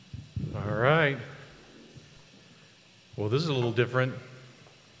All right. Well, this is a little different.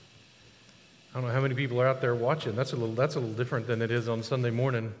 I don't know how many people are out there watching. That's a little different than it is on Sunday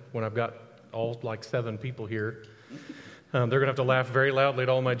morning when I've got all like 7 people here. They're going to have to laugh very loudly at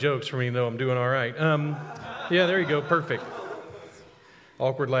all my jokes for me to know I'm doing all right. Yeah, there you go. Perfect.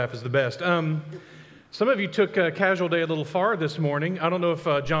 Awkward laugh is the best. Some of you took Casual Day a little far this morning. I don't know if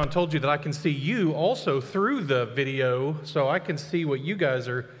John told you that I can see you also through the video, so I can see what you guys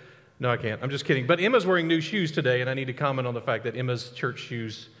are. No, I can't. I'm just kidding. But Emma's wearing new shoes today, and I need to comment on the fact that Emma's church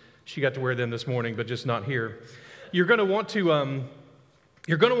shoes, she got to wear them this morning, but just not here. You're going to want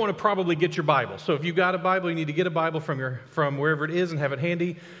to probably get your Bible. So if you've got a Bible, you need to get a Bible from wherever it is and have it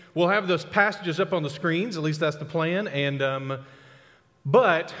handy. We'll have those passages up on the screens. At least that's the plan. And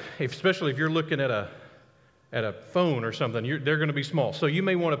but especially if you're looking at a phone or something, they're going to be small. So you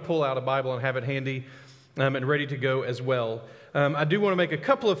may want to pull out a Bible and have it handy and ready to go as well. I do want to make a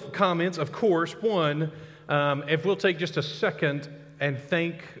couple of comments. Of course, one, if we'll take just a second and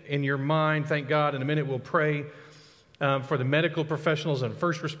thank God. In a minute, we'll pray for the medical professionals and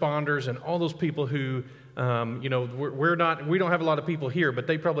first responders and all those people who, we don't have a lot of people here, but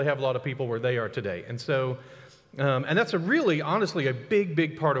they probably have a lot of people where they are today. And so, and that's honestly, a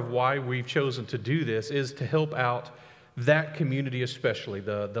big part of why we've chosen to do this is to help out that community, especially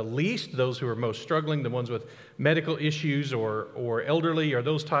the least, those who are most struggling, the ones with medical issues or elderly or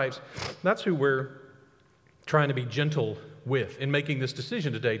those types. That's who we're trying to be gentle with in making this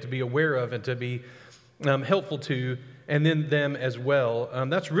decision today, to be aware of and to be helpful to, and then them as well.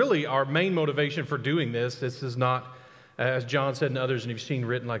 That's really our main motivation for doing this. This is not, as John said and others, and you've seen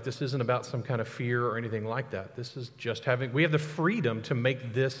written, like this isn't about some kind of fear or anything like that. This is just we have the freedom to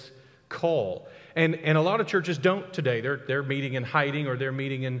make this call. And a lot of churches don't today. They're meeting in hiding, or they're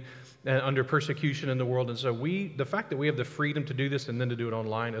meeting in under persecution in the world. And so the fact that we have the freedom to do this and then to do it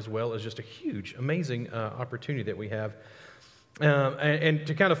online as well is just a huge, amazing opportunity that we have. And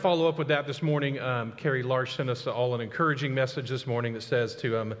to kind of follow up with that this morning, Carrie Larsh sent us all an encouraging message this morning that says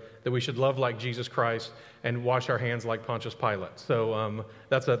that we should love like Jesus Christ and wash our hands like Pontius Pilate. So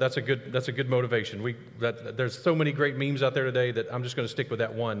that's a good motivation. There's so many great memes out there today that I'm just going to stick with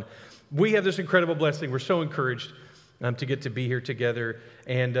that one. We have this incredible blessing. We're so encouraged to get to be here together,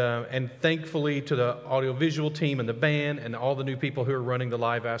 and thankfully to the audiovisual team and the band and all the new people who are running the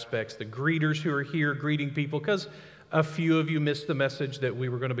live aspects, the greeters who are here greeting people, because a few of you missed the message that we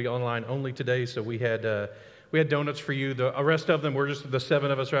were going to be online only today, so we had donuts for you. The rest of them, we're just the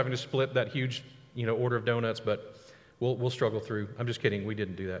 7 of us are having to split that huge order of donuts, but we'll struggle through. I'm just kidding. We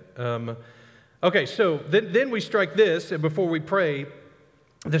didn't do that. Okay, so then we strike this, and before we pray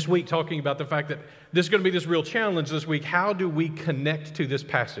this week, talking about the fact that this is going to be this real challenge this week. How do we connect to this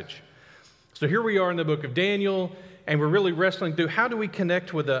passage? So here we are in the book of Daniel, and we're really wrestling through how do we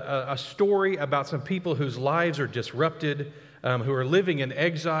connect with a story about some people whose lives are disrupted, who are living in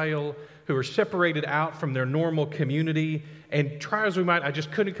exile, who are separated out from their normal community. And try as we might, I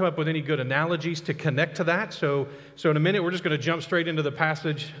just couldn't come up with any good analogies to connect to that. So in a minute, we're just going to jump straight into the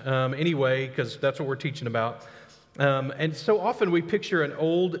passage anyway, because that's what we're teaching about. And so often we picture an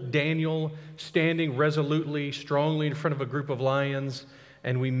old Daniel standing resolutely, strongly in front of a group of lions,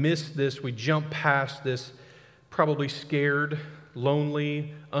 and we miss this, we jump past this probably scared,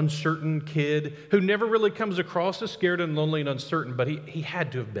 lonely, uncertain kid who never really comes across as scared and lonely and uncertain, but he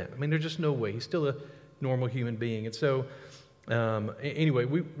had to have been. I mean, there's just no way. He's still a normal human being. And so anyway,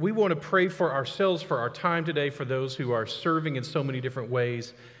 we want to pray for ourselves, for our time today, for those who are serving in so many different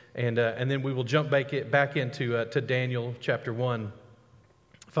ways. And then we will jump back into to Daniel chapter 1.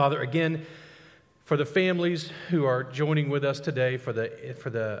 Father, again, for the families who are joining with us today, for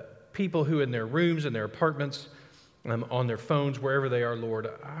the people who in their rooms, in their apartments, on their phones, wherever they are, Lord,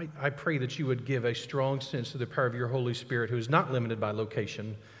 I pray that you would give a strong sense of the power of your Holy Spirit, who is not limited by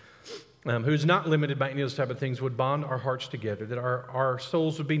location, who is not limited by any of those type of things, would bond our hearts together, that our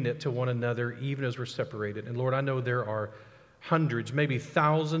souls would be knit to one another, even as we're separated. And Lord, I know there are hundreds, maybe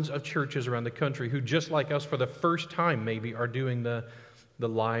thousands of churches around the country who, just like us, for the first time maybe, are doing the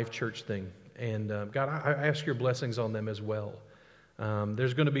live church thing. And God, I ask your blessings on them as well.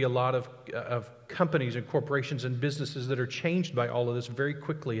 There's going to be a lot of companies and corporations and businesses that are changed by all of this very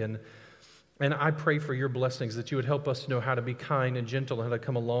quickly. And I pray for your blessings, that you would help us to know how to be kind and gentle and how to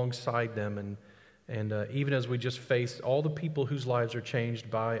come alongside them. And even as we just face all the people whose lives are changed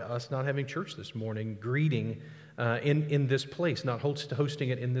by us not having church this morning, greeting in this place, not hosting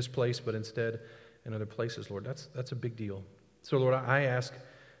it in this place, but instead in other places, Lord. That's a big deal. So, Lord, I ask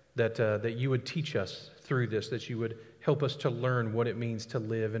that you would teach us through this, that you would help us to learn what it means to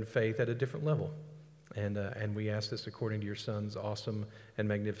live in faith at a different level. And we ask this according to your Son's awesome and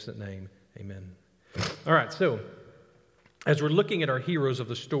magnificent name. Amen. All right, so as we're looking at our heroes of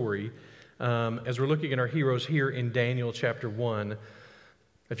the story, as we're looking at our heroes here in Daniel chapter 1,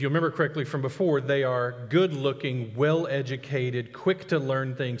 if you remember correctly from before, they are good-looking, well-educated, quick to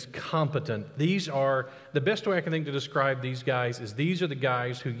learn things, competent. These are, the best way I can think to describe these guys is these are the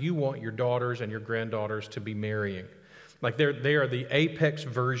guys who you want your daughters and your granddaughters to be marrying. Like they are the apex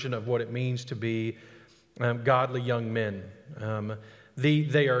version of what it means to be godly young men.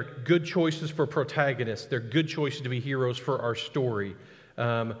 They are good choices for protagonists. They're good choices to be heroes for our story.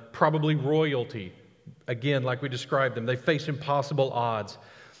 Probably royalty. Again, like we described them, they face impossible odds.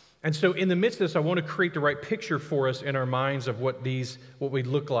 And so in the midst of this, I want to create the right picture for us in our minds of what we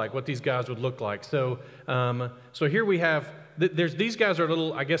look like, what these guys would look like. So here we have, these guys are a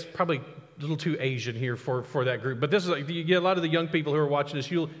little, I guess, probably a little too Asian here for that group. But this is like, you get a lot of the young people who are watching this,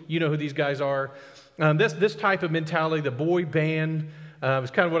 you know who these guys are. This type of mentality, the boy band,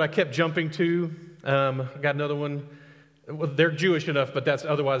 is kind of what I kept jumping to. I got another one. Well, they're Jewish enough, but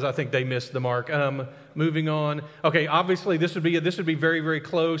otherwise I think they missed the mark. Moving on. Okay, obviously this would be very, very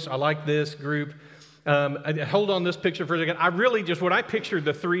close. I like this group. Hold on this picture for a second. I really just, when I pictured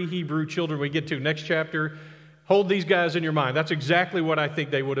the 3 Hebrew children we get to next chapter, hold these guys in your mind. That's exactly what I think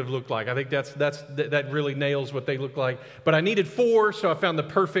they would have looked like. I think that really nails what they look like. But I needed 4, so I found the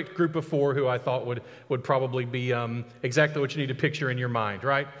perfect group of 4 who I thought would probably be exactly what you need to picture in your mind,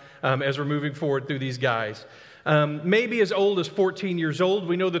 right? As we're moving forward through these guys. Maybe as old as 14 years old.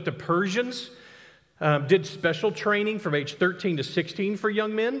 We know that the Persians did special training from age 13 to 16 for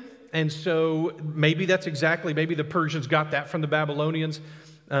young men. And so maybe the Persians got that from the Babylonians.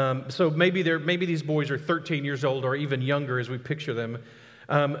 So maybe these boys are 13 years old or even younger as we picture them.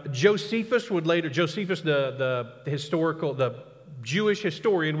 Josephus, the Jewish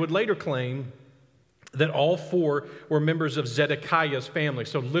historian, would later claim that all 4 were members of Zedekiah's family,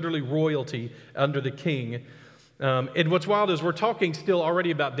 so literally royalty under the king. And what's wild is we're talking still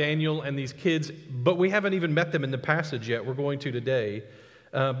already about Daniel and these kids, but we haven't even met them in the passage yet. We're going to today.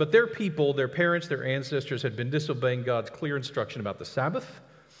 But their people, their parents, their ancestors had been disobeying God's clear instruction about the Sabbath,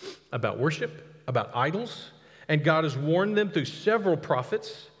 about worship, about idols, and God has warned them through several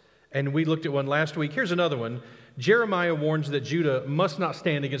prophets, and we looked at one last week. Here's another one. Jeremiah warns that Judah must not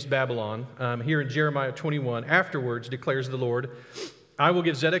stand against Babylon. Here in Jeremiah 21, afterwards declares the Lord, I will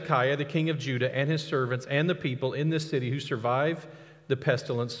give Zedekiah, the king of Judah, and his servants and the people in this city who survive the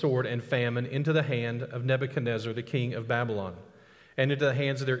pestilence, sword, and famine into the hand of Nebuchadnezzar, the king of Babylon, and into the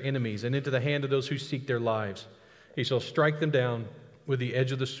hands of their enemies, and into the hand of those who seek their lives. He shall strike them down with the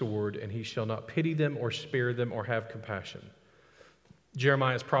edge of the sword, and he shall not pity them or spare them or have compassion.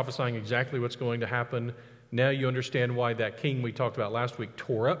 Jeremiah is prophesying exactly what's going to happen. Now you understand why that king we talked about last week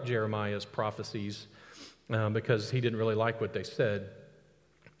tore up Jeremiah's prophecies, because he didn't really like what they said.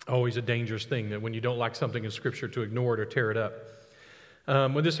 Always a dangerous thing that when you don't like something in Scripture to ignore it or tear it up.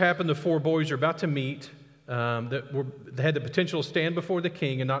 When this happened, the 4 boys are about to meet that had the potential to stand before the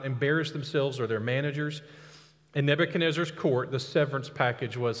king and not embarrass themselves or their managers. In Nebuchadnezzar's court, the severance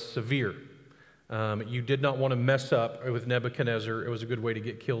package was severe. You did not want to mess up with Nebuchadnezzar. It was a good way to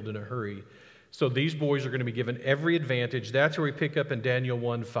get killed in a hurry. So these boys are going to be given every advantage. That's where we pick up in Daniel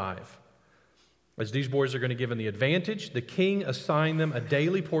 1:5. As these boys are going to be given the advantage, the king assigned them a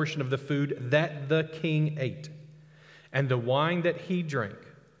daily portion of the food that the king ate and the wine that he drank.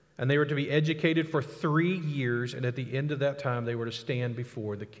 And they were to be educated for 3 years, and at the end of that time, they were to stand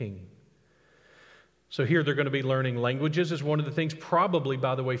before the king. So here they're going to be learning languages is one of the things, probably,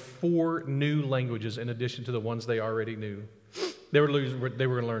 by the way, 4 new languages in addition to the ones they already knew. They were going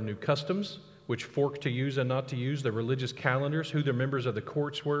to learn new customs, which fork to use and not to use, their religious calendars, who their members of the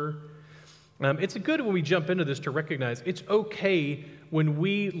courts were. It's good when we jump into this to recognize it's okay when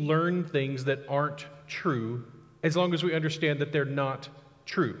we learn things that aren't true, as long as we understand that they're not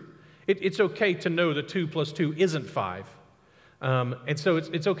true. It's okay to know that 2 + 2 isn't 5. And so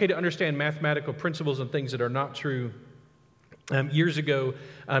it's okay to understand mathematical principles and things that are not true. Years ago,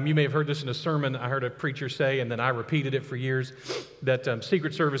 you may have heard this in a sermon. I heard a preacher say, and then I repeated it for years, that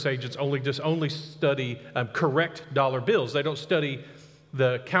Secret Service agents only study correct dollar bills. They don't study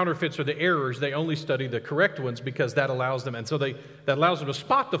the counterfeits or the errors. They only study the correct ones because that allows them, and so that allows them to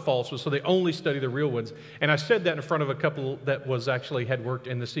spot the false ones. So they only study the real ones. And I said that in front of a couple that had worked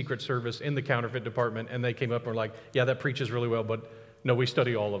in the Secret Service in the counterfeit department, and they came up and were like, "Yeah, that preaches really well, but no, we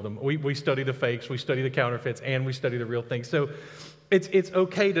study all of them. We study the fakes, we study the counterfeits, and we study the real things." So it's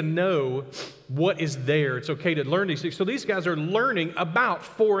okay to know what is there. It's okay to learn these things. So these guys are learning about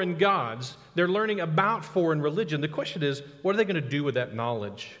foreign gods. They're learning about foreign religion. The question is, what are they going to do with that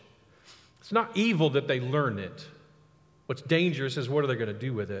knowledge? It's not evil that they learn it. What's dangerous is what are they going to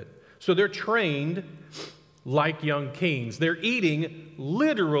do with it? So they're trained like young kings. They're eating,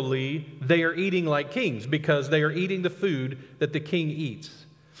 literally, they are eating like kings because they are eating the food that the king eats.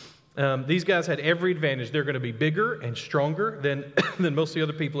 These guys had every advantage. They're going to be bigger and stronger than, than most of the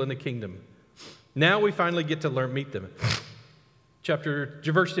other people in the kingdom. Now we finally get to meet them.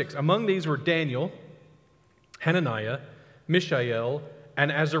 Verse 6, among these were Daniel, Hananiah, Mishael,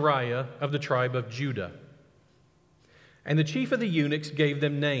 and Azariah of the tribe of Judah. And the chief of the eunuchs gave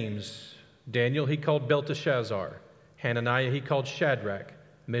them names. Daniel he called Belteshazzar, Hananiah he called Shadrach,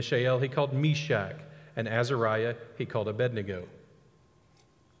 Mishael he called Meshach, and Azariah he called Abednego.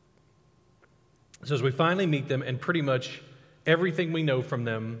 So as we finally meet them, and pretty much everything we know from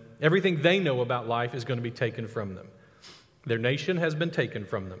them, everything they know about life is going to be taken from them. Their nation has been taken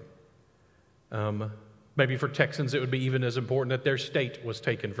from them. Maybe for Texans, it would be even as important that their state was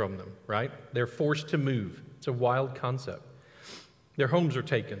taken from them, right? They're forced to move. It's a wild concept. Their homes are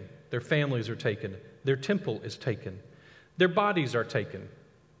taken. Their families are taken. Their temple is taken. Their bodies are taken.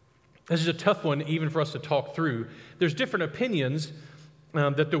 This is a tough one even for us to talk through. There's different opinions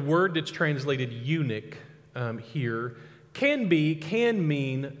that the word that's translated eunuch here can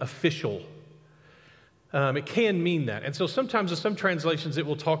mean official. It can mean that. And so sometimes in some translations it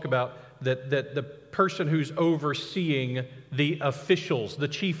will talk about that the person who's overseeing the officials, the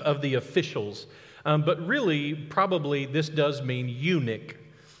chief of the officials. But really, probably this does mean eunuch.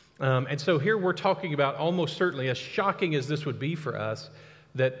 And so here we're talking about, almost certainly, as shocking as this would be for us,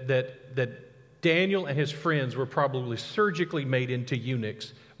 that Daniel and his friends were probably surgically made into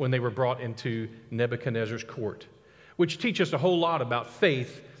eunuchs when they were brought into Nebuchadnezzar's court, which teach us a whole lot about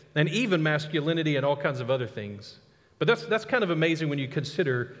faith and even masculinity and all kinds of other things. But that's kind of amazing when you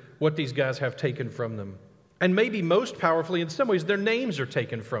consider what these guys have taken from them. And maybe most powerfully, in some ways, their names are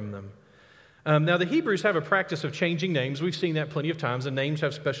taken from them. Now, the Hebrews have a practice of changing names. We've seen that plenty of times, and names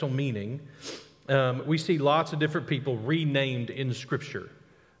have special meaning. We see lots of different people renamed in Scripture.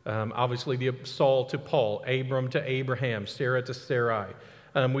 Obviously, Saul to Paul, Abram to Abraham, Sarah to Sarai.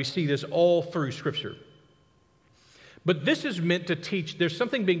 We see this all through Scripture. But this is meant to teach, there's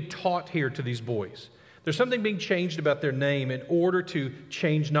something being taught here to these boys. There's something being changed about their name in order to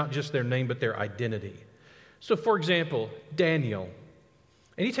change not just their name, but their identity. So, for example, Daniel.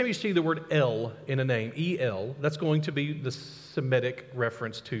 Anytime you see the word El in a name, E-L, that's going to be the Semitic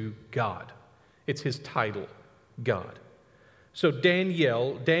reference to God. It's his title, God. So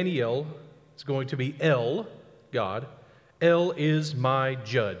Daniel is going to be El, God. El is my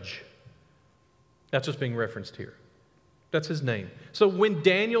judge. That's what's being referenced here. That's his name. So when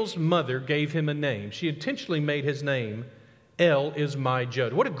Daniel's mother gave him a name, she intentionally made his name El is my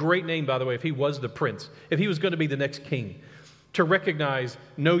judge. What a great name, by the way, if he was the prince, if he was going to be the next king. To recognize,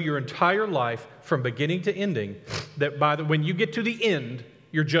 know your entire life from beginning to ending, that when you get to the end,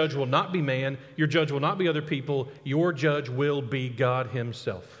 your judge will not be man, your judge will not be other people, your judge will be God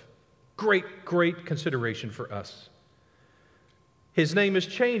himself. Great, great consideration for us. His name is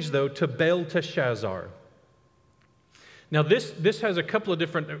changed, though, to Belteshazzar. Now, this has a couple of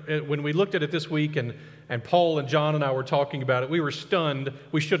different, when we looked at it this week, and Paul and John and I were talking about it, we were stunned,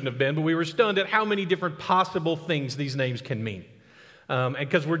 we shouldn't have been, but we were stunned at how many different possible things these names can mean. And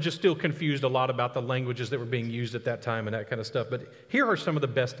because we're just still confused a lot about the languages that were being used at that time and that kind of stuff. But here are some of the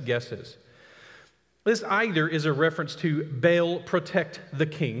best guesses. This either is a reference to Baal protect the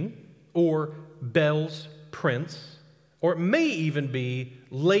king, or Bel's prince, or it may even be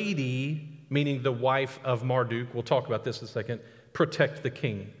lady, meaning the wife of Marduk, we'll talk about this in a second, protect the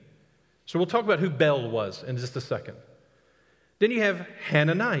king. So we'll talk about who Bel was in just a second. Then you have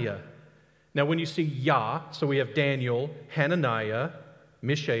Hananiah. Now when you see Yah, so we have Daniel, Hananiah,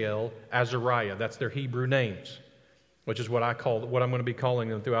 Mishael, Azariah. That's their Hebrew names, which is what I'm going to be calling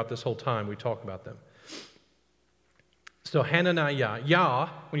them throughout this whole time we talk about them. So Hananiah, Yah,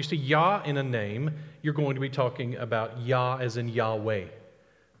 when you see Yah in a name, you're going to be talking about Yah as in Yahweh,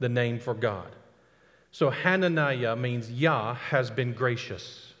 the name for God. So Hananiah means Yah has been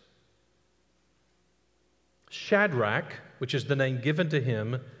gracious. Shadrach, which is the name given to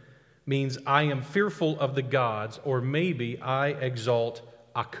him, means I am fearful of the gods, or maybe I exalt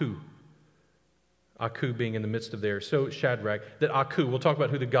Aku. Aku being in the midst of there. So Shadrach, that Aku, we'll talk about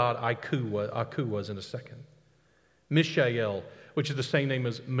who the god Aku was in a second. Mishael, which is the same name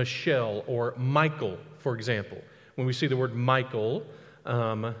as Michelle or Michael, for example. When we see the word Michael,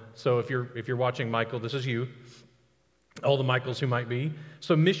 so if you're watching Michael, this is you. All the Michaels who might be.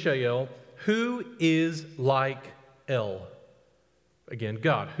 So Mishael, who is like El. Again,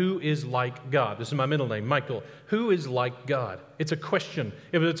 God. Who is like God? This is my middle name, Michael. Who is like God? It's a question.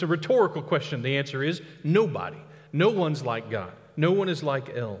 If it's a rhetorical question, the answer is nobody. No one's like God. No one is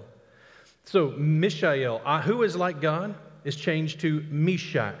like El. So, Mishael, who is like God, is changed to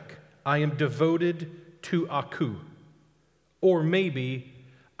Meshach. I am devoted to Aku. Or maybe,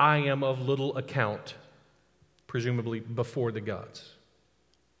 I am of little account, presumably before the gods.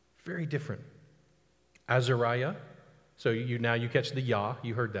 Very different. Azariah. So now you catch the Yah,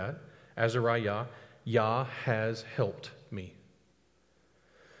 you heard that. Azariah, Yah has helped me.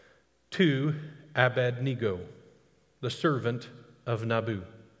 2, Abednego, the servant of Nabu,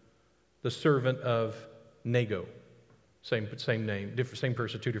 the servant of Nego. Same name, same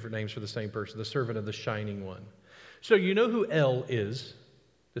person, 2 different names for the same person, the servant of the Shining One. So you know who El is.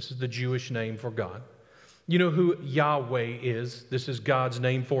 This is the Jewish name for God. You know who Yahweh is. This is God's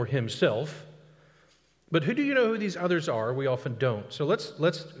name for himself. But who do you know who these others are? We often don't. So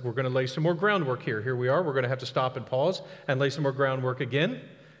we're going to lay some more groundwork here. Here we are. We're going to have to stop and pause and lay some more groundwork again.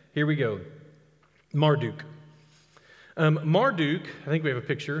 Here we go. Marduk. Marduk, I think we have a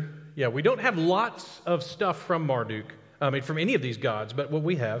picture. Yeah, we don't have lots of stuff from Marduk, from any of these gods, but what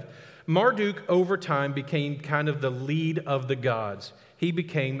we have. Marduk, over time, became kind of the lead of the gods. He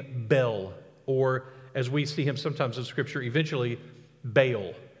became Bel, or as we see him sometimes in Scripture, eventually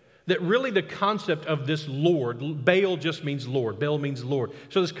Baal. That really the concept of this Lord, Baal just means Lord, Bel means Lord.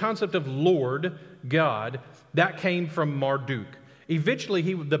 So this concept of Lord, God, that came from Marduk.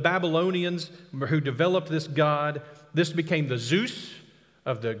 Eventually, the Babylonians who developed this god, this became the Zeus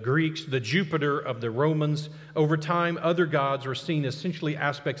of the Greeks, the Jupiter of the Romans. Over time, other gods were seen as essentially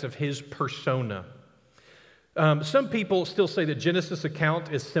aspects of his persona. Some people still say the Genesis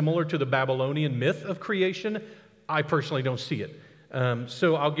account is similar to the Babylonian myth of creation. I personally don't see it.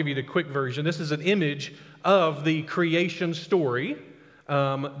 So I'll give you the quick version. This is an image of the creation story.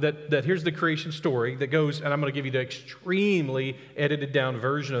 That here's the creation story that goes, and I'm going to give you the extremely edited down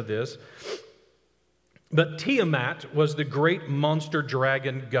version of this. But Tiamat was the great monster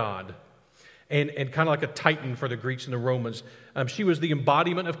dragon god, and kind of like a titan for the Greeks and the Romans. She was the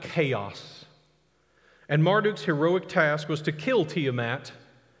embodiment of chaos. And Marduk's heroic task was to kill Tiamat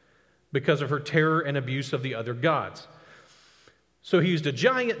because of her terror and abuse of the other gods. So he used a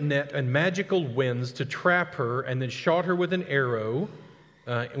giant net and magical winds to trap her and then shot her with an arrow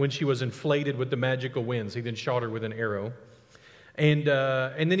when she was inflated with the magical winds. He then shot her with an arrow. And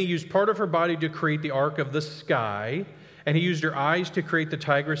then he used part of her body to create the Ark of the Sky. And he used her eyes to create the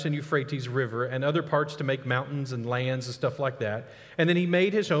Tigris and Euphrates River and other parts to make mountains and lands and stuff like that. And then he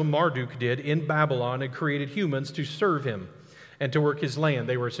made his own, Marduk did, in Babylon and created humans to serve him and to work his land.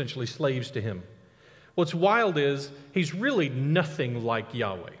 They were essentially slaves to him. What's wild is he's really nothing like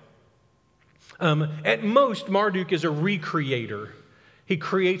Yahweh. At most, Marduk is a recreator. He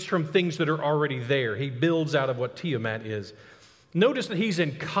creates from things that are already there. He builds out of what Tiamat is. Notice that he's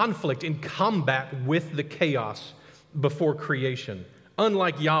in conflict, in combat with the chaos before creation.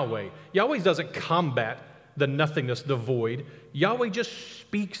 Unlike Yahweh. Yahweh doesn't combat the nothingness, the void. Yahweh just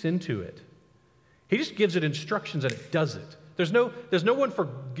speaks into it. He just gives it instructions and it does it. There's no one for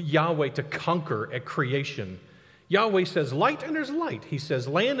Yahweh to conquer at creation. Yahweh says light and there's light. He says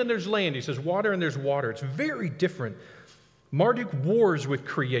land and there's land. He says water and there's water. It's very different. Marduk wars with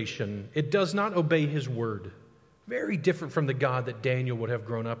creation. It does not obey his word. Very different from the God that Daniel would have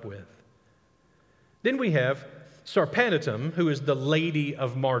grown up with. Then we have Sarpanitum, who is the lady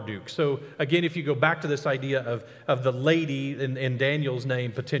of Marduk. So again, if you go back to this idea of the lady in Daniel's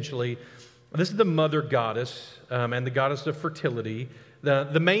name potentially, this is the mother goddess and the goddess of fertility.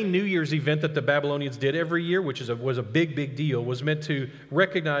 The main New Year's event that the Babylonians did every year, which was a big deal, was meant to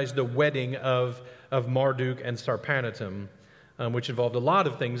recognize the wedding of Marduk and Sarpanitum, which involved a lot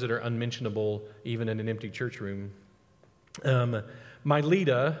of things that are unmentionable even in an empty church room.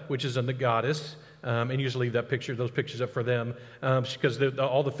 Mylida, which is the goddess, and usually leave those pictures up for them, because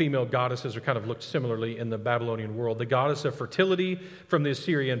all the female goddesses are kind of looked similarly in the Babylonian world. The goddess of fertility from the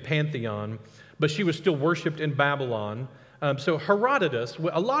Assyrian pantheon, but she was still worshipped in Babylon. So Herodotus,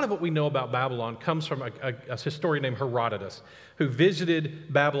 a lot of what we know about Babylon comes from a historian named Herodotus, who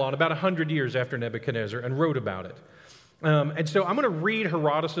visited Babylon about 100 years after Nebuchadnezzar and wrote about it. And so I'm going to read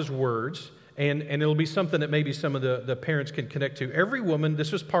Herodotus' words, and it'll be something that maybe some of the parents can connect to. Every woman,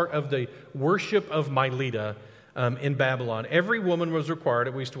 this was part of the worship of Mylida in Babylon. Every woman was required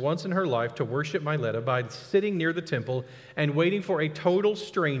at least once in her life to worship Mylida by sitting near the temple and waiting for a total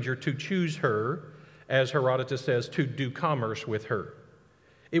stranger to choose her, as Herodotus says, to do commerce with her.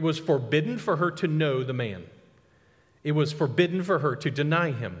 It was forbidden for her to know the man. It was forbidden for her to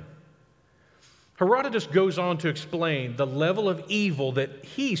deny him. Herodotus goes on to explain the level of evil that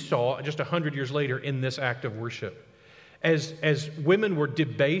he saw just 100 years later in this act of worship. As women were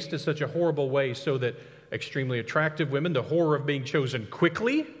debased in such a horrible way, so that extremely attractive women, the horror of being chosen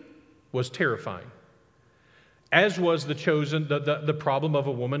quickly was terrifying. As was the problem of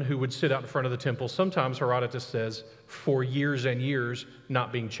a woman who would sit out in front of the temple, sometimes Herodotus says, for years and years,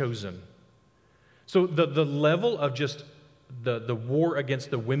 not being chosen. So the level of just the war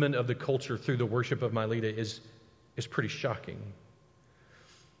against the women of the culture through the worship of Mylitta is pretty shocking.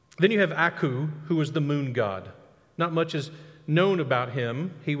 Then you have Aku, who was the moon god. Not much is known about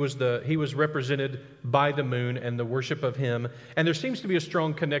him. He was represented by the moon and the worship of him. And there seems to be a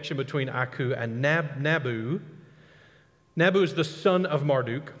strong connection between Aku and Nabu. Nabu is the son of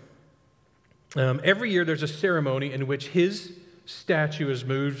Marduk. Every year there's a ceremony in which his statue is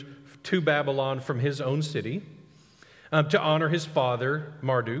moved to Babylon from his own city to honor his father,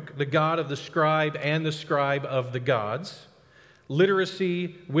 Marduk, the god of the scribe and the scribe of the gods.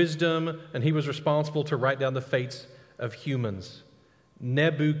 Literacy, wisdom, and he was responsible to write down the fates of humans.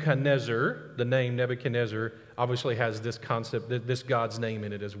 Nebuchadnezzar, the name Nebuchadnezzar, obviously has this concept, this God's name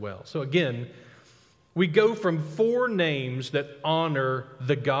in it as well. So again, we go from 4 names that honor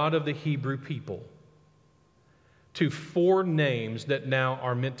the God of the Hebrew people to 4 names that now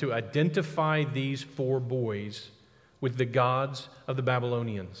are meant to identify these 4 boys with the gods of the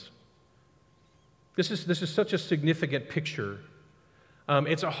Babylonians. This is such a significant picture.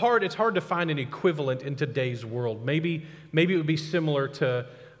 It's hard to find an equivalent in today's world. Maybe it would be similar to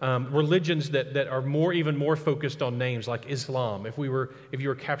religions that are even more focused on names, like Islam. If you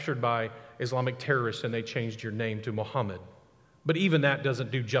were captured by Islamic terrorists and they changed your name to Muhammad, but even that doesn't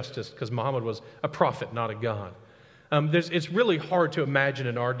do justice because Muhammad was a prophet, not a god. It's really hard to imagine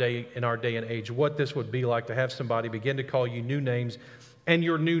in our day and age what this would be like to have somebody begin to call you new names, and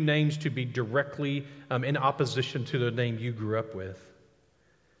your new names to be directly in opposition to the name you grew up with.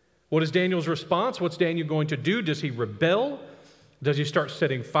 What is Daniel's response? What's Daniel going to do? Does he rebel? Does he start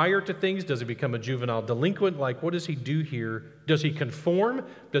setting fire to things? Does he become a juvenile delinquent? What does he do here? Does he conform?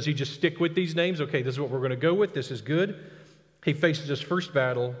 Does he just stick with these names? Okay, this is what we're going to go with. This is good. He faces his first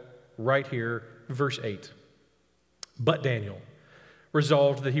battle right here, verse 8. But Daniel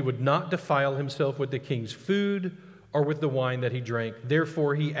resolved that he would not defile himself with the king's food or with the wine that he drank.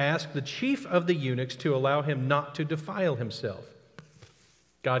 Therefore, he asked the chief of the eunuchs to allow him not to defile himself.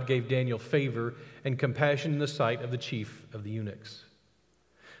 God gave Daniel favor and compassion in the sight of the chief of the eunuchs.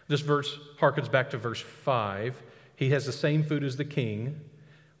 This verse harkens back to verse 5. He has the same food as the king.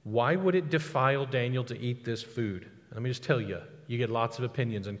 Why would it defile Daniel to eat this food? Let me just tell you, you get lots of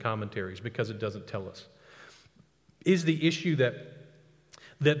opinions and commentaries because it doesn't tell us. Is the issue that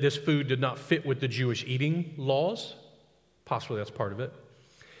this food did not fit with the Jewish eating laws? Possibly that's part of it.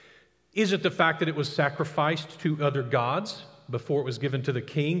 Is it the fact that it was sacrificed to other gods before it was given to the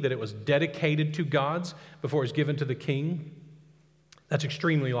king, that it was dedicated to gods before it was given to the king? That's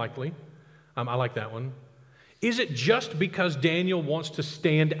extremely likely. I like that one. Is it just because Daniel wants to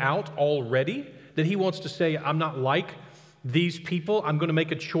stand out already, that he wants to say, I'm not like these people, I'm going to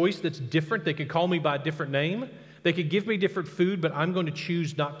make a choice that's different, they could call me by a different name, they could give me different food, but I'm going to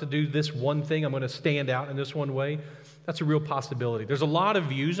choose not to do this one thing, I'm going to stand out in this one way? That's a real possibility. There's a lot of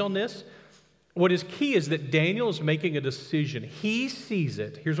views on this. What is key is that Daniel is making a decision. He sees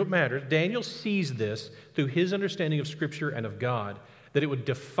it. Here's what matters. Daniel sees this through his understanding of Scripture and of God, that it would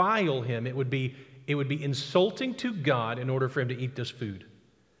defile him. It would be insulting to God in order for him to eat this food.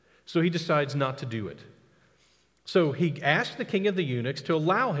 So he decides not to do it. So he asked the king of the eunuchs to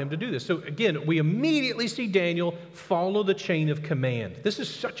allow him to do this. So again, we immediately see Daniel follow the chain of command. This is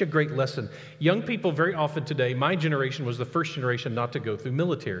such a great lesson. Young people very often today, my generation was the first generation not to go through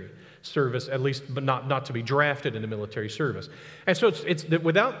military service, at least, but not to be drafted into military service. And so it's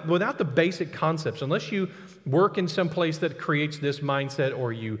without the basic concepts, unless you work in some place that creates this mindset,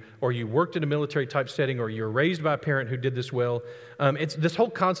 or you worked in a military type setting, or you're raised by a parent who did this well, this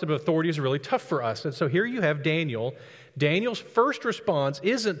whole concept of authority is really tough for us. And so here you have Daniel. Daniel's first response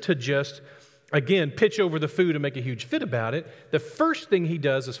isn't to just, again, pitch over the food and make a huge fit about it. The first thing he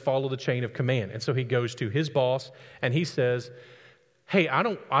does is follow the chain of command. And so he goes to his boss and he says, hey, I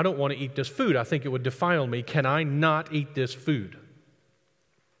don't want to eat this food. I think it would defile me. Can I not eat this food?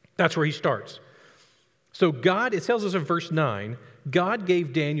 That's where he starts. So God, it tells us in verse 9, God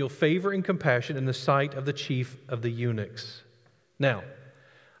gave Daniel favor and compassion in the sight of the chief of the eunuchs. Now,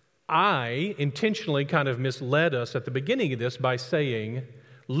 I intentionally kind of misled us at the beginning of this by saying,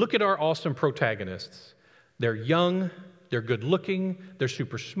 look at our awesome protagonists. They're young, they're good looking, they're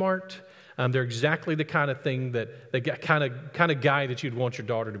super smart. They're exactly the kind of thing the kind of guy that you'd want your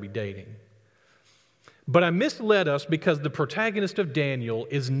daughter to be dating. But I misled us because the protagonist of Daniel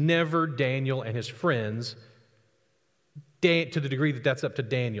is never Daniel and his friends, to the degree that that's up to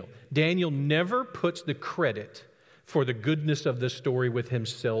Daniel. Daniel never puts the credit for the goodness of this story with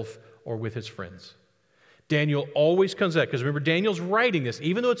himself or with his friends. Daniel always comes out, because remember, Daniel's writing this.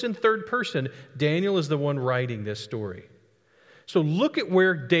 Even though it's in third person, Daniel is the one writing this story. So look at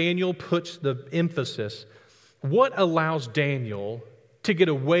where Daniel puts the emphasis. What allows Daniel to get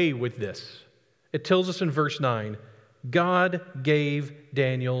away with this? It tells us in verse 9, God gave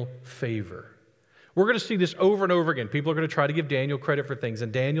Daniel favor. We're going to see this over and over again. People are going to try to give Daniel credit for things,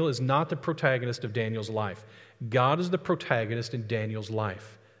 and Daniel is not the protagonist of Daniel's life. God is the protagonist in Daniel's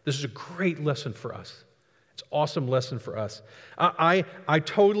life. This is a great lesson for us. It's an awesome lesson for us. I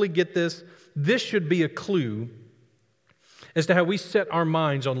totally get this. This should be a clue as to how we set our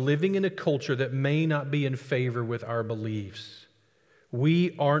minds on living in a culture that may not be in favor with our beliefs.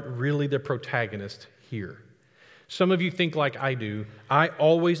 We aren't really the protagonist here. Some of you think like I do. I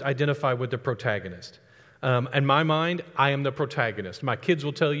always identify with the protagonist. In my mind, I am the protagonist. My kids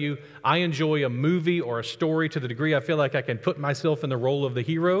will tell you I enjoy a movie or a story to the degree I feel like I can put myself in the role of the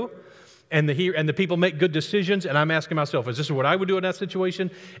hero, and the people make good decisions, and I'm asking myself, is this what I would do in that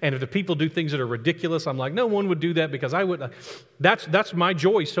situation? And if the people do things that are ridiculous, I'm like, no one would do that because I would. That's my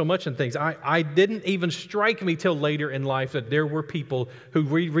joy so much in things. I didn't even strike me till later in life that there were people who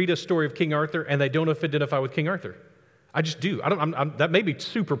read a story of King Arthur and they don't identify with King Arthur. I just do. That may be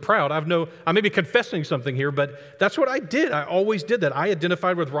super proud. I may be confessing something here, but that's what I did. I always did that. I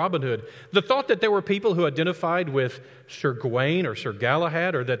identified with Robin Hood. The thought that there were people who identified with Sir Gawain or Sir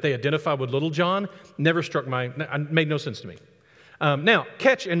Galahad, or that they identified with Little John, never made no sense to me. Now,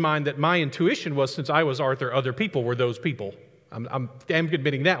 catch in mind that my intuition was, since I was Arthur, other people were those people. I'm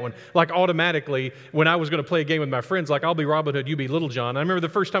admitting that one. Like automatically, when I was going to play a game with my friends, like I'll be Robin Hood, you be Little John. I remember the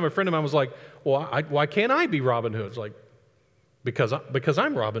first time a friend of mine was like, well, why can't I be Robin Hood? It's like, because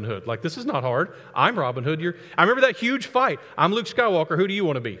I'm Robin Hood. Like, this is not hard. I'm Robin Hood. I remember that huge fight. I'm Luke Skywalker. Who do you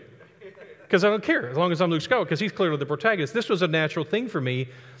want to be? Because I don't care, as long as I'm Luke Skywalker, because he's clearly the protagonist. This was a natural thing for me.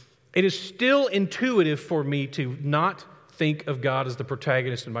 It is still intuitive for me to not think of God as the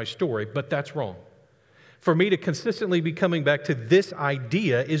protagonist in my story, but that's wrong. For me to consistently be coming back to this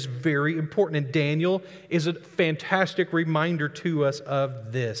idea is very important, and Daniel is a fantastic reminder to us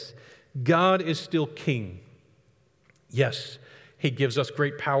of this. God is still king. Yes, he gives us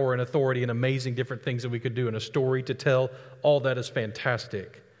great power and authority and amazing different things that we could do, and a story to tell. All that is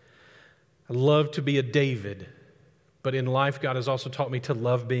fantastic. I love to be a David, but in life God has also taught me to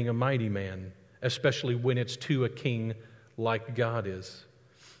love being a mighty man, especially when it's to a king like God is.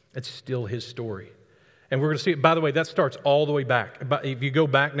 It's still his story. And we're going to see it. By the way, that starts all the way back. If you go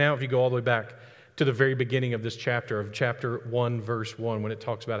all the way back to the very beginning of this chapter, of chapter 1, verse 1, when it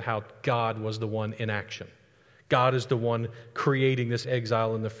talks about how God was the one in action. God is the one creating this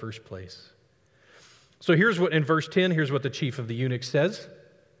exile in the first place. So here's what, in verse 10, here's what the chief of the eunuchs says.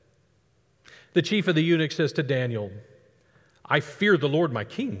 The chief of the eunuchs says to Daniel, I fear the Lord my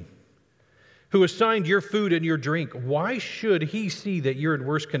king, who assigned your food and your drink. Why should he see that you're in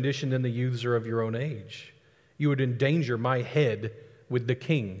worse condition than the youths are of your own age? You would endanger my head with the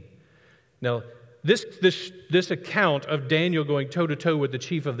king. Now, this account of Daniel going toe-to-toe with the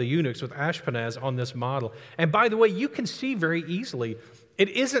chief of the eunuchs, with Ashpenaz, on this model. And by the way, you can see very easily,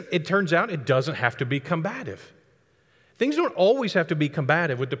 it turns out it doesn't have to be combative. Things don't always have to be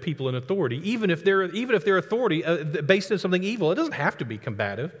combative with the people in authority, even if their authority based on something evil. It doesn't have to be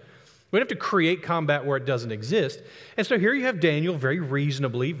combative. We don't have to create combat where it doesn't exist. And so here you have Daniel very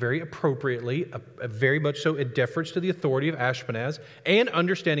reasonably, very appropriately, very much so in deference to the authority of Ashpenaz, and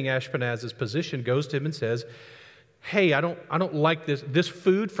understanding Ashpenaz's position, goes to him and says, hey, I don't like this. This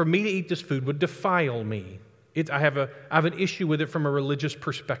food, for me to eat this food would defile me. I have an issue with it from a religious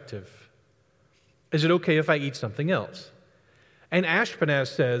perspective. Is it okay if I eat something else? And Ashpenaz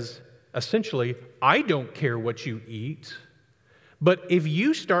says, essentially, I don't care what you eat. But if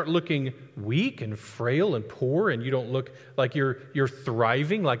you start looking weak and frail and poor, and you don't look like you're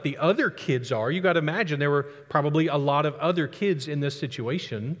thriving like the other kids are, you got to imagine there were probably a lot of other kids in this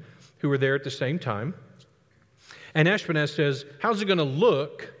situation who were there at the same time. And Ashpenaz says, how's it going to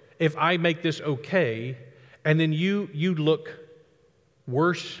look if I make this okay, and then you look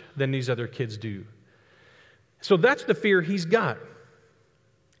worse than these other kids do? So that's the fear he's got.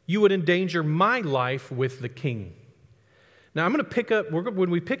 You would endanger my life with the king. Now, I'm going to pick up, when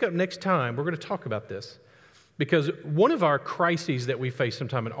we pick up next time, we're going to talk about this. Because one of our crises that we face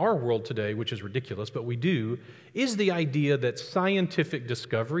sometime in our world today, which is ridiculous, but we do, is the idea that scientific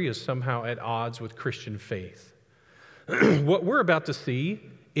discovery is somehow at odds with Christian faith. What we're about to see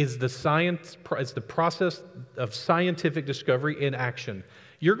is the science. It's the process of scientific discovery in action.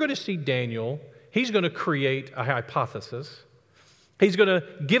 You're going to see Daniel. He's going to create a hypothesis. He's going to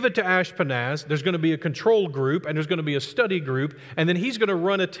give it to Ashpenaz. There's going to be a control group, and there's going to be a study group, and then he's going to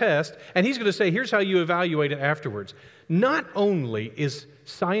run a test, and he's going to say, here's how you evaluate it afterwards. Not only is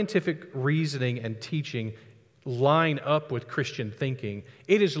scientific reasoning and teaching line up with Christian thinking,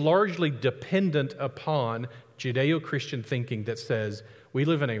 it is largely dependent upon Judeo-Christian thinking that says we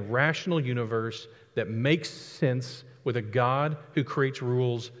live in a rational universe that makes sense with a God who creates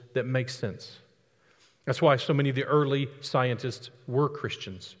rules that make sense. That's why so many of the early scientists were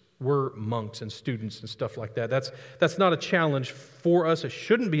Christians, were monks and students and stuff like that. That's not a challenge for us. It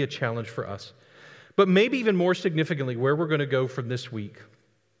shouldn't be a challenge for us. But maybe even more significantly, where we're going to go from this week,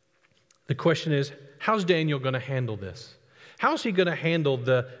 the question is, how's Daniel going to handle this? How's he going to handle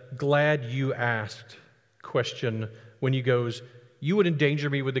the glad you asked question when he goes, you would endanger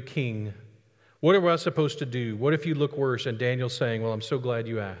me with the king. What am I supposed to do? What if you look worse? And Daniel's saying, well, I'm so glad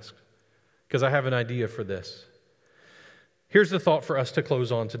you asked, because I have an idea for this. Here's the thought for us to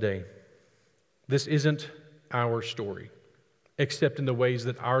close on today. This isn't our story, except in the ways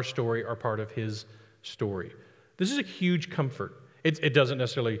that our story are part of his story. This is a huge comfort. It doesn't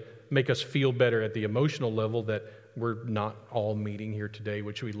necessarily make us feel better at the emotional level that we're not all meeting here today,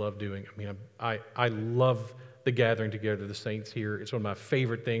 which we love doing. I mean, I love the gathering together of the saints here. It's one of my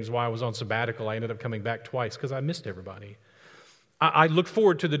favorite things. While I was on sabbatical, I ended up coming back twice because I missed everybody. I look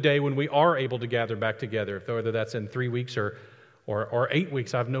forward to the day when we are able to gather back together, whether that's in 3 weeks or 8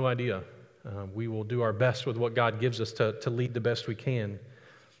 weeks, I have no idea. We will do our best with what God gives us to lead the best we can.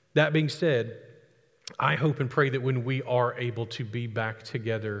 That being said, I hope and pray that when we are able to be back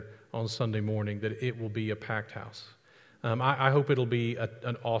together on Sunday morning, that it will be a packed house. I hope it'll be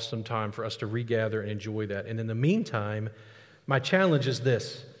an awesome time for us to regather and enjoy that. And in the meantime, my challenge is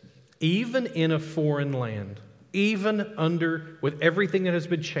this. Even in a foreign land, with everything that has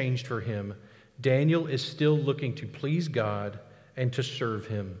been changed for him, Daniel is still looking to please God and to serve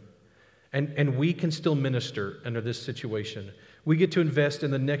him. And we can still minister under this situation. We get to invest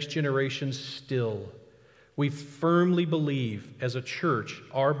in the next generation still. We firmly believe as a church,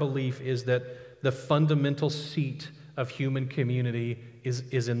 our belief is that the fundamental seat of human community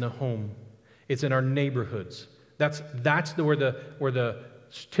is in the home. It's in our neighborhoods. That's where the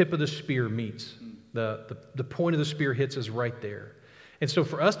tip of the spear meets. The point of the spear hits is right there. And so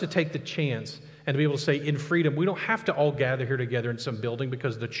for us to take the chance and to be able to say in freedom, we don't have to all gather here together in some building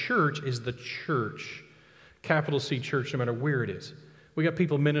because the church is the church, capital C church, no matter where it is. We got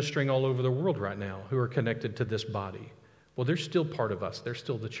people ministering all over the world right now who are connected to this body. Well, they're still part of us. They're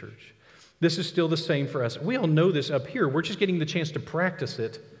still the church. This is still the same for us. We all know this up here. We're just getting the chance to practice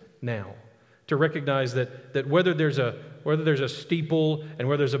it now, to recognize that whether there's a steeple and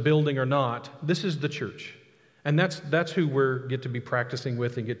whether there's a building or not, this is the church. And that's who we get to be practicing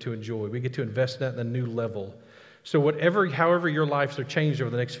with and get to enjoy. We get to invest that in a new level. So however your lives are changed over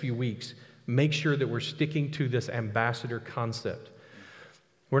the next few weeks, make sure that we're sticking to this ambassador concept.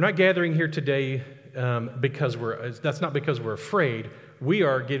 We're not gathering here today that's not because we're afraid. We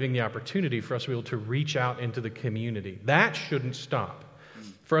are giving the opportunity for us to be able to reach out into the community. That shouldn't stop.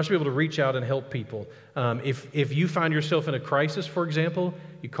 For us to be able to reach out and help people. If you find yourself in a crisis, for example,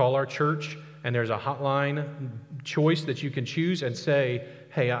 you call our church and there's a hotline choice that you can choose and say,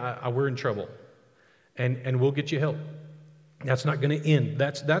 hey, we're in trouble. And we'll get you help. That's not going to end.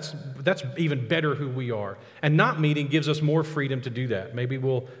 That's even better who we are. And not meeting gives us more freedom to do that. Maybe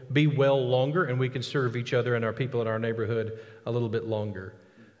we'll be well longer and we can serve each other and our people in our neighborhood a little bit longer.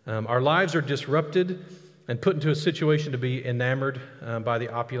 Our lives are disrupted and put into a situation to be enamored by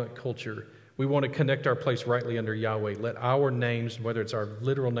the opulent culture. We want to connect our place rightly under Yahweh. Let our names, whether it's our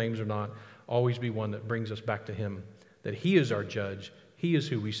literal names or not, always be one that brings us back to Him. That He is our judge. He is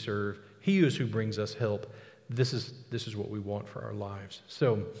who we serve. He is who brings us help. This is what we want for our lives.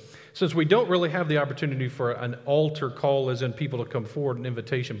 So, since we don't really have the opportunity for an altar call as in people to come forward, an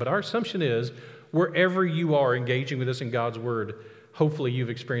invitation, but our assumption is wherever you are engaging with us in God's Word, hopefully you've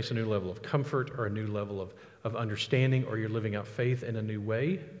experienced a new level of comfort or a new level of understanding, or you're living out faith in a new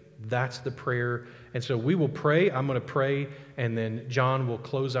way. That's the prayer. And so we will pray. I'm going to pray, and then John will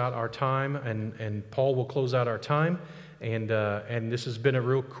close out our time, and Paul will close out our time. And this has been a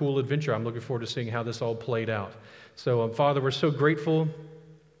real cool adventure. I'm looking forward to seeing how this all played out. So, Father, we're so grateful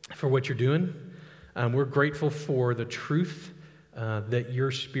for what you're doing. We're grateful for the truth that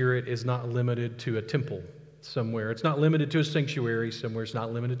your Spirit is not limited to a temple somewhere. It's not limited to a sanctuary somewhere. It's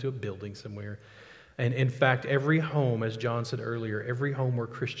not limited to a building somewhere. And in fact, every home, as John said earlier, every home where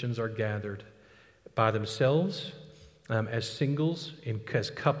Christians are gathered by themselves, as singles,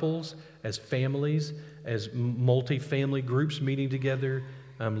 as couples, as families, as multi-family groups meeting together.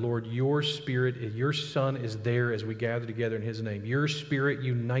 Lord, your Spirit, your Son is there as we gather together in his name. Your Spirit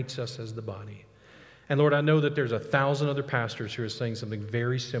unites us as the body. And Lord, I know that there's 1,000 other pastors who are saying something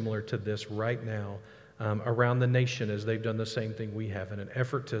very similar to this right now around the nation as they've done the same thing we have in an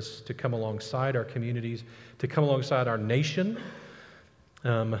effort to come alongside our communities, to come alongside our nation.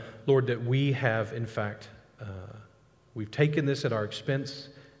 Lord, that we have, in fact, we've taken this at our expense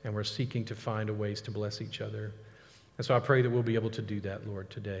and we're seeking to find ways to bless each other. And so I pray that we'll be able to do that, Lord,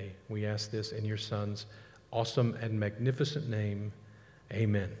 today. We ask this in your Son's awesome and magnificent name.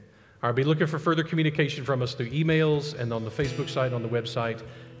 Amen. All right, be looking for further communication from us through emails and on the Facebook site, on the website,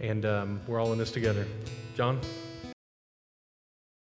 and we're all in this together. John?